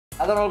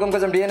Hello and welcome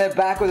guys, I'm DNA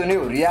back with a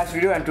new react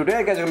video, and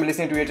today guys we're going to be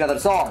listening to yet another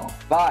song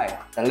by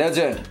the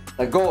legend,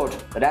 the GOAT,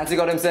 the dancing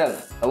god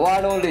himself, the one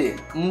and only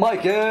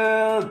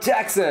Michael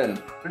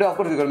Jackson. Today of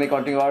course we're going to be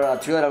continuing our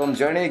Thriller album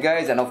journey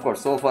guys, and of course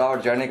so far our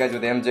journey guys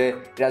with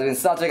MJ, it has been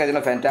such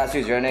a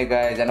fantastic journey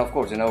guys, and of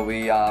course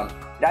we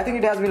I think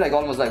it has been like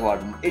almost like what,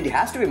 it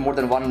has to be more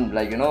than one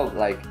like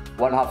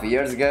 1.5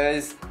 years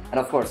guys. And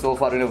of course so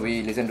far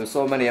we listen to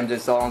so many MJ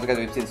songs guys,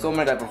 we've seen so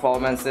many live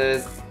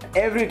performances.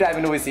 Every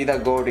time we see the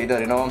GOAT,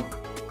 either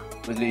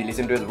we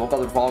listen to his vocal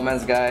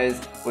performance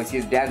guys, we see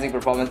his dancing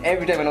performance.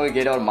 Every time we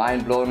get our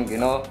mind blown,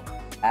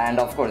 and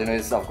of course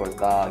he's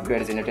the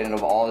greatest entertainer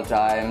of all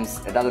times.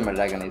 It doesn't matter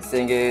like he's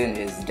singing,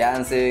 he's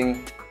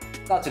dancing,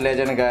 such a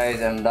legend guys.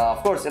 And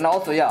of course, and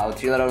also our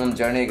Thriller album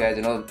journey guys,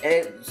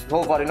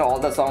 so far all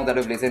the songs that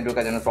we've listened to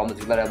guys, from the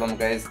Thriller album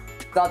guys,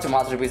 such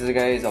masterpieces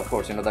guys. Of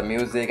course the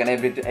music, and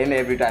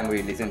every time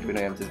we listen to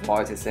his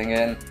voice, his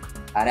singing.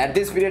 And at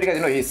this period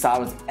guys, he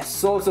sounds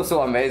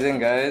so amazing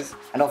guys.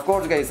 And of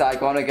course guys,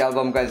 iconic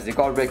album guys,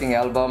 record breaking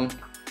album.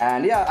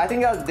 And yeah, I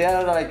think there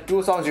are like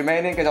 2 songs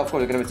remaining guys. Of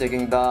course we're gonna be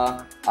checking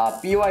the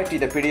P.Y.T,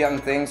 the Pretty Young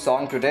Thing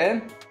song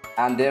today,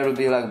 and there will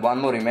be like 1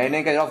 more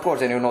remaining guys. Of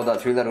course, and the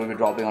Thriller will be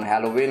dropping on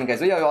Halloween guys.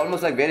 So yeah, we're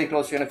almost like very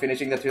close to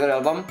finishing the Thriller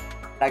album.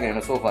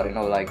 Again, so far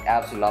like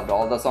absolutely loved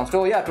all the songs.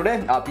 So yeah,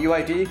 today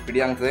P.Y.T, Pretty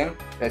Young Thing,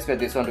 I expect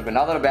this one to be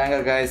another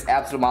banger guys,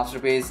 absolute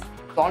masterpiece.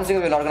 So honestly,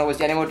 we're not gonna waste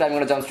any more time.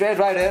 We're gonna jump straight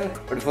right in.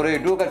 But before we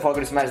do, don't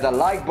forget to smash the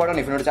like button.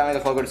 If you're new to the channel,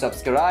 don't forget to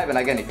subscribe. And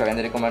again, if you have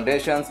any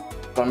recommendations,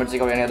 comment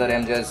check out any other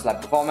MJ's live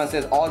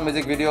performances or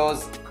music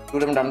videos, do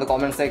them down in the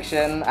comment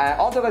section. And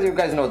also guys, you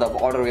guys know the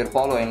order we're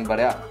following, but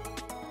yeah,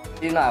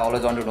 I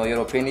always want to know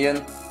your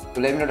opinion.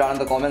 So let me know down in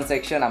the comment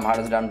section. I'm hard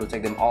as done to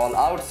check them all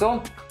out.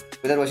 So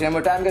without wasting any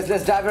more time guys,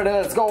 let's dive right in.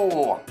 Let's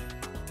go.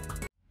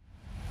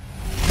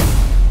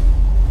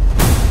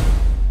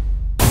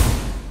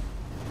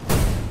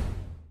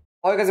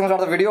 Alright guys, we're gonna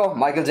start the video.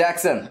 Michael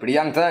Jackson, Pretty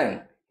Young Thing.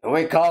 Here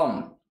we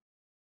come.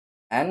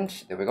 And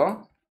there we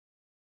go.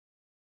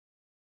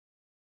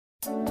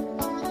 You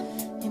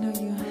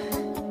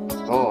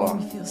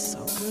feel so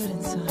good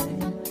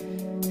inside.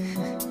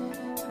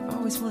 I've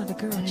always wanted a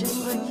girl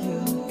just like you.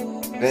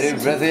 Very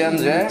pretty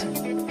MJ.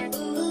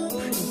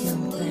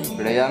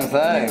 Pretty young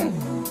thing.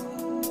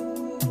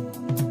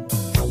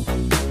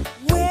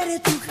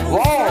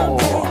 Whoa!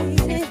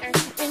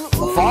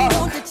 Fuck!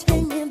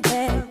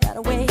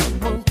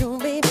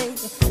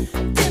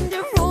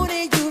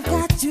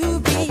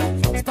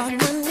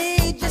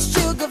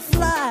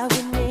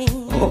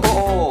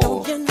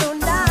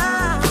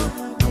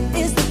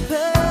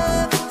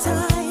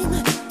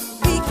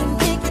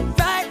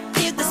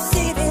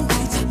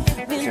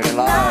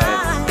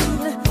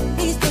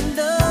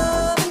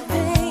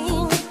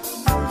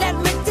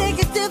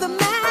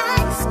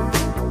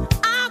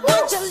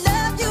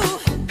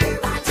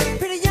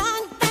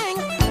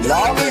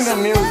 Loving the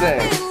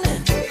music.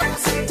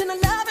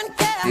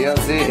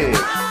 TLC.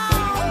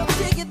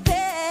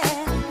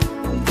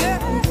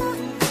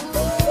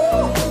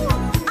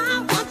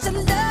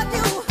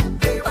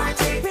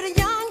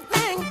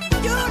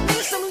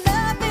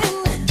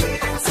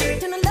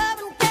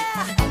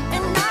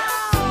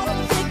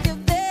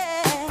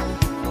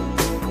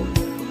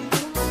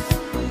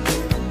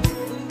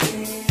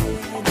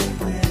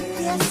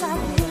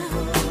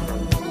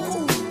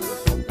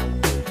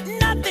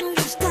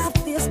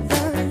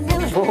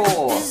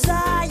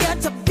 Desire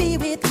to be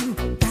with you,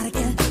 gotta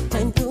get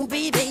time to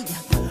be there.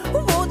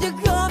 Won't you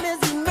come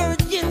as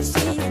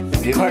emergency?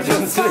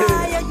 Emergency.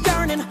 Fire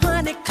yearning,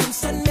 honey, come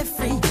set me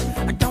free.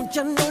 Don't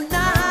you know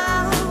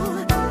now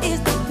is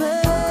the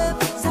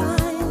perfect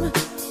time?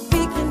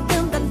 We can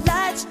dim the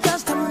lights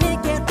just to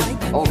make it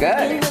right.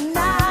 Okay. In the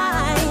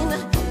night,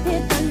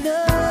 hit the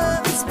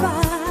love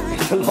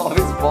spot. The love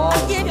is born.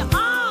 I'll give you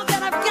all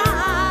that I've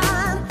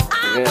got.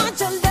 I want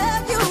your love.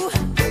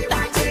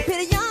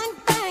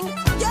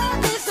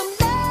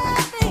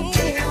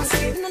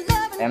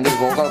 And the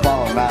vocal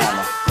power,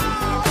 man.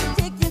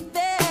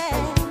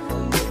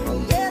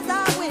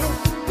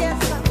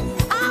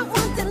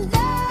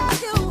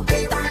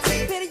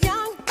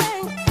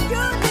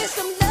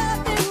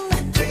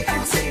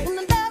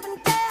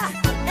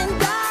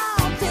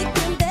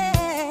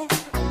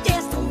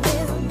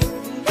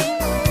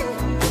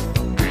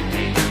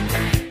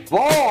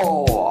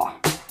 Whoa!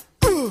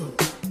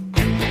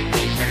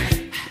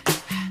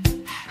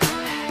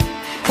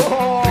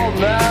 Oh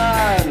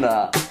man!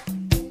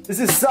 This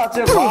is such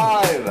a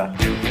vibe!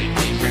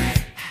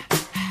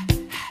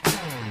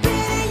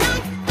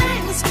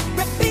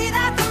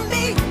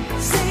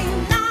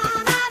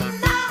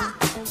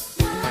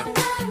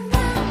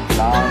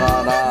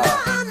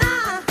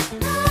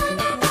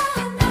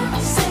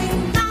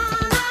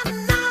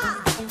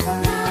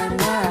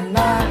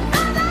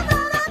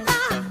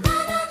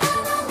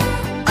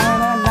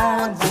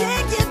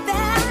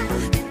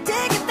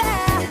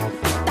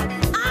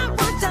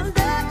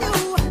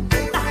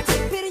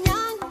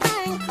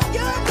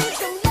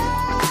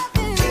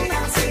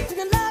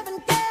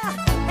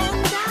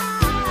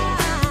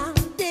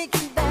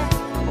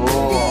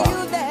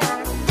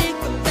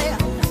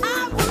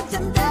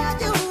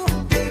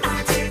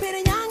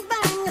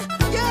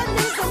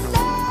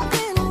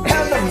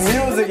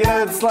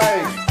 it's like.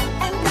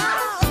 And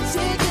I'll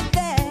take it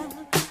there,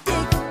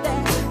 take it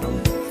there.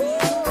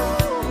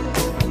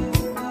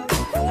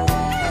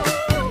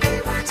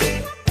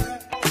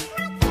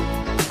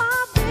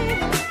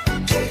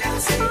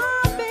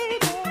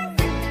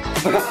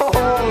 Oh,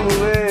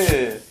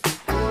 way.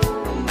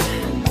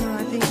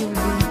 I think it would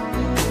be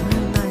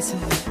real nice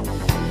if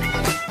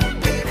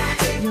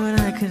you and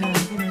I could,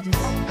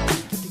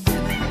 just get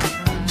together.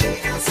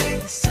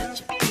 It's such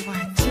a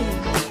P.Y.T.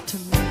 to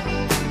me,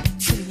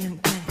 pretty young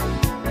thing.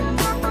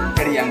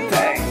 Pretty young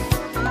thing.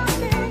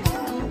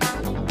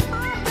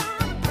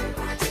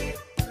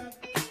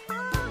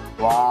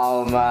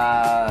 Wow,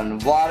 man.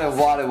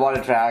 What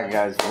a track,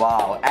 guys.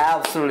 Wow.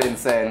 Absolutely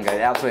insane, guys.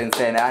 Absolutely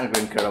insane and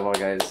incredible,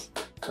 guys.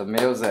 The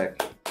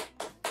music.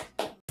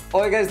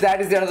 Okay, guys,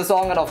 that is the end of the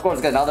song, and of course,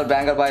 guys, another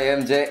banger by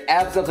MJ.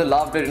 Absolutely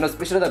loved it,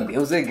 especially the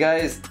music,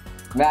 guys.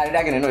 Man,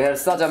 again,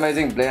 here's such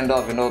amazing blend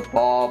of,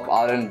 pop,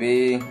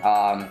 R&B,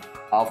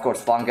 of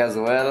course, funk as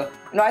well.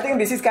 I think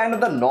this is kind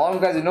of the norm,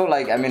 guys,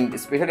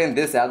 especially in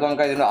this album,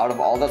 guys, out of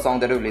all the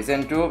songs that we've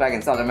listened to,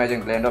 again, such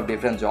amazing blend of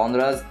different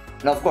genres.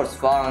 And of course,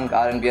 funk,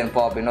 R&B, and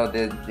pop,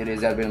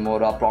 these have been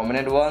more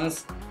prominent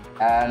ones.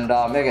 And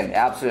again,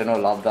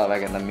 absolutely, love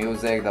the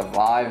music, the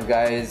vibe,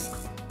 guys.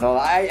 No,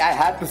 I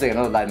had to say,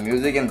 that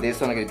music in this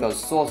one, it was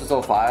so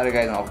fire,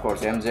 guys. And of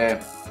course, MJ.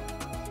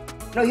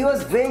 He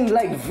was being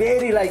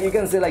very, you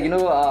can say,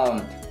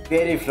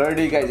 very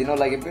flirty, guys.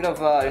 Like a bit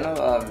of,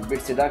 a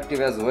bit seductive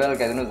as well,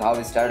 guys. How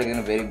he started,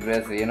 very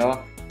breathy,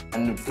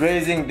 and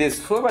praising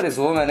whoever this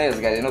woman is,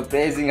 guys.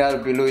 Praising her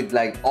below with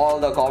all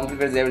the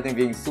compliments, everything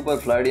being super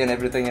flirty and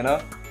everything,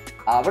 But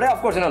I,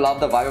 of course, love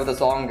the vibe of the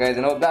song, guys.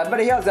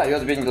 But he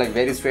was being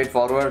very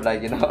straightforward,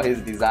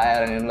 his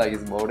desire and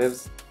his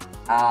motives.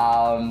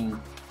 So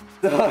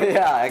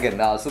yeah,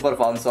 again, super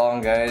fun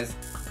song, guys.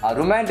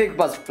 Romantic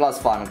plus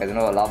fun, guys. I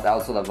loved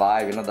also the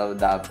vibe,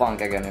 the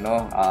funk again.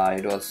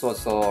 It was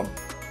so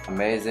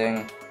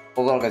amazing.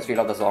 Overall, guys, feel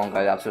of the song,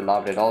 guys. Absolutely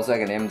loved it. Also,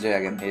 again,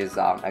 MJ,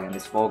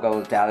 his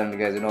vocal talent,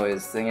 guys.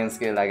 His singing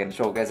skill,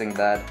 showcasing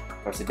that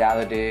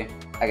versatility.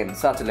 Again,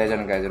 such a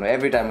legend, guys.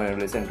 Every time when you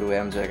listen to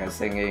MJ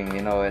singing,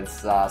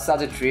 it's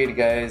such a treat,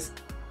 guys.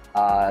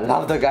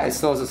 Love the guy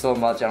so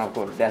much, and of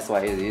course, that's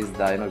why he's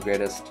the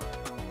greatest.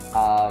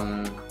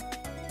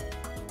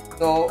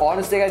 So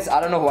honestly, guys,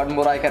 I don't know what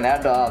more I can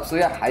add. So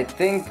yeah, I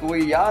think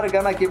we are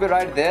gonna keep it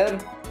right there.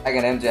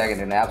 Again, MJ,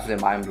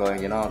 absolutely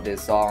mind-blowing,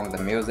 this song, the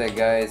music,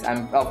 guys.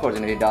 And of course,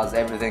 he does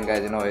everything,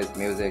 guys, his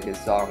music, his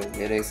song, his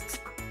lyrics,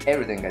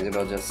 everything, guys,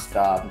 just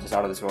out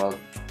of this world.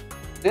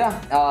 So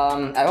yeah,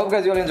 I hope,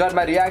 guys, you all enjoyed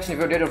my reaction. If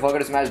you did, don't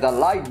forget to smash the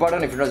like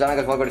button. If you're not,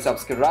 don't forget to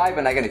subscribe.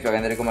 And again, if you have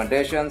any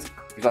recommendations,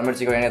 if you want me to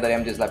check out any other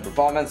MJ's live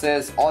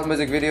performances or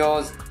music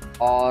videos,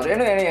 or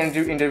any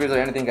interviews or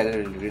anything, guys,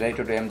 related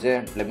to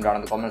MJ, let me know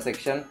in the comment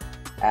section.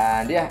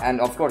 And yeah,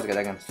 and of course, guys,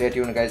 again, stay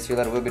tuned, guys.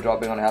 Thriller will be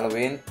dropping on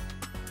Halloween.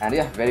 And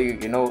yeah, very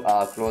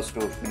close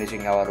to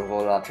finishing our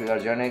whole Thriller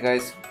journey,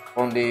 guys.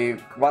 Only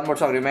one more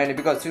song remaining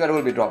because Thriller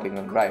will be dropping,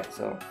 right?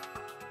 So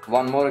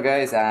one more,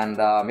 guys, and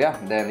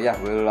then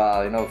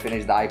we'll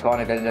finish the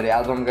iconic legendary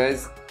album,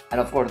 guys.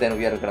 And of course, then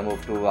we are gonna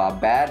move to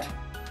Bad.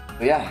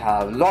 So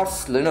yeah,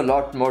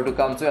 lot more to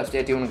come. So yeah,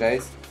 stay tuned,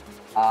 guys.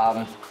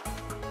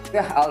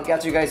 Yeah, I'll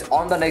catch you guys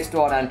on the next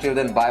one. Until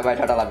then, bye bye,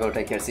 tata, love you,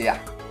 take care, see ya.